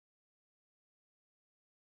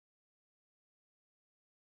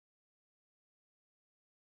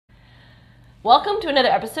Welcome to another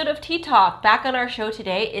episode of TeaTalk. Back on our show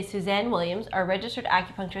today is Suzanne Williams, our registered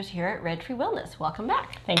acupuncturist here at Regisrered Wellness. Welcome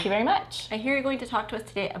back. Thank you very much. I hear you're going to talk to us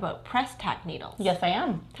today about Press Tack needles. Yes, I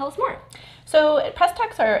am. Tell us more. So Press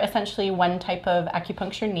Tacks are essentially one type of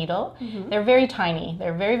acupuncture needle. They're very tiny.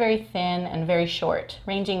 They're very, very thin and very short,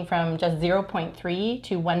 ranging from just 0.3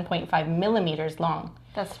 to 1.5 millimeters long.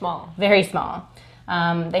 That's small. Very small.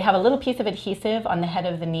 They have a little piece of adhesive on the head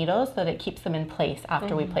of the needle so that it keeps them in place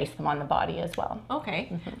after we place them on the body as well.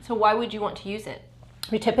 Okay. So why would you want to use it?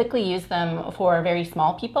 We typically use them for very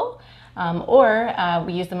small people, or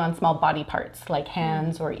we use them on small body parts like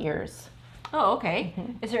hands or ears. Oh, okay.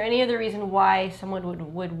 Is there any other reason why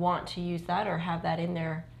someone would want to use that or have that in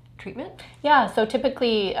their treatment? Yeah, so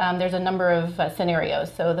typically there's a number of scenarios.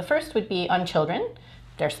 So the first would be on children.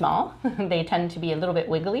 They're small. They tend to be a little bit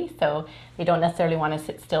wiggly, so they don't necessarily want to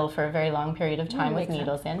sit still for a very long period of time with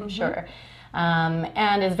needles in. Sure.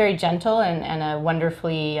 And is very gentle and a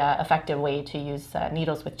wonderfully effective way to use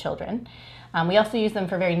needles with children. We also use them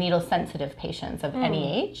for very needle-sensitive patients of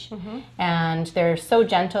any age. And they're so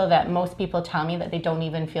gentle that most people tell me that they don't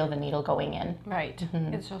even feel the needle going in. Right.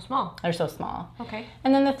 It's so small. They're so small. Okay.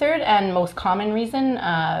 And then the third and most common reason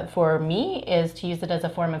for me is to use it as a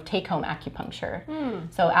form of take-home acupuncture.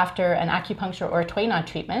 So after an acupuncture or a Twayna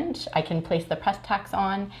treatment, I can place the Press Tacks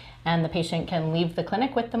on and the patient can leave the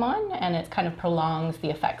clinic with them on, and it kind of prolongs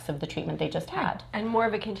the effects of the treatment they just had. And more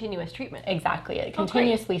of a continuous treatment. Exactly. It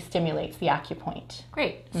continuously stimulates the acupoint.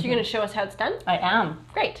 Great. So you're going to show us how it's done? I am.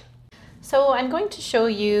 Great. So I'm going to show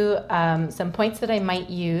you some points that I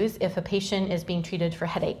might use if a patient is being treated for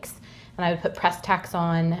headaches. And I would put Press Tacks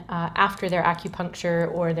on after their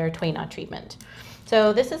acupuncture or their Twayna treatment.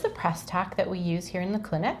 So this is a Press Tack that we use here in the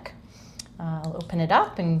clinic. I'll open it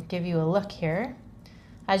up and give you a look here.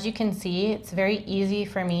 As you can see, it's very easy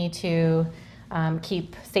for me to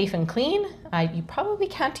keep safe and clean. You probably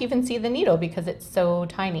can't even see the needle because it's so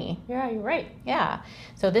tiny. Yeah, you're right. Yeah,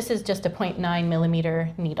 so this is just a 0.9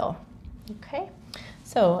 millimeter needle. Okay,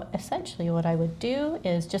 so essentially what I would do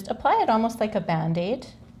is just apply it almost like a Band-Aid.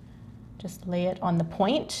 Just lay it on the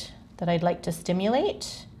point that I'd like to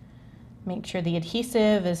stimulate. Make sure the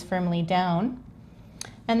adhesive is firmly down.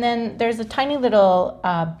 And then there's a tiny little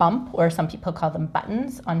bump, or some people call them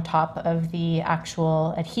buttons, on top of the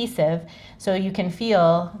actual adhesive, so you can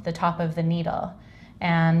feel the top of the needle.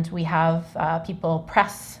 And we have people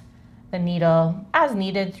press the needle as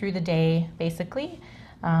needed through the day, basically,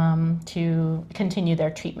 to continue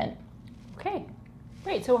their treatment. Okay,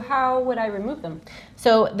 great. So how would I remove them?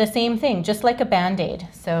 So the same thing, just like a Band-Aid.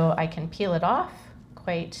 So I can peel it off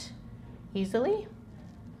quite easily.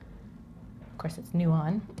 Of course, it's new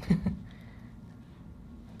on.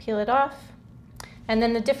 Peel it off. And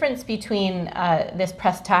then the difference between this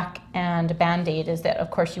Press Tack and a Band-Aid is that,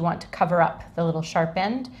 of course, you want to cover up the little sharp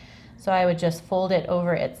end. So I would just fold it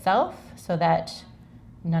over itself so that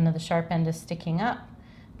none of the sharp end is sticking up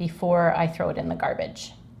before I throw it in the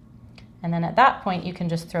garbage. And then at that point, you can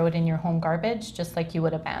just throw it in your home garbage, just like you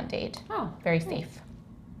would a Band-Aid. Oh, very safe.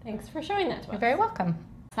 Thanks for showing that to us. You're very welcome.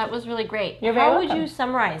 That was really great. You're very welcome. How would you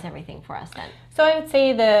summarize everything for us then? So I would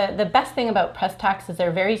say the best thing about Press Tacks is they're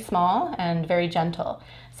very small and very gentle.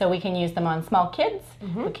 So we can use them on small kids,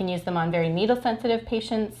 we can use them on very needle-sensitive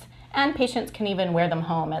patients, and patients can even wear them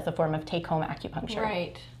home as a form of take-home acupuncture.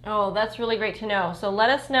 Right. Oh, that's really great to know. So let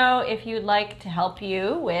us know if you'd like to help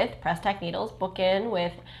you with Press Tack needles. Book in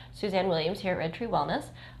with Suzanne Williams here at Regisrered Wellness.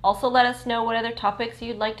 Also let us know what other topics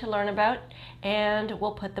you'd like to learn about, and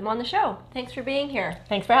we'll put them on the show. Thanks for being here.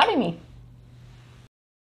 Thanks for having me.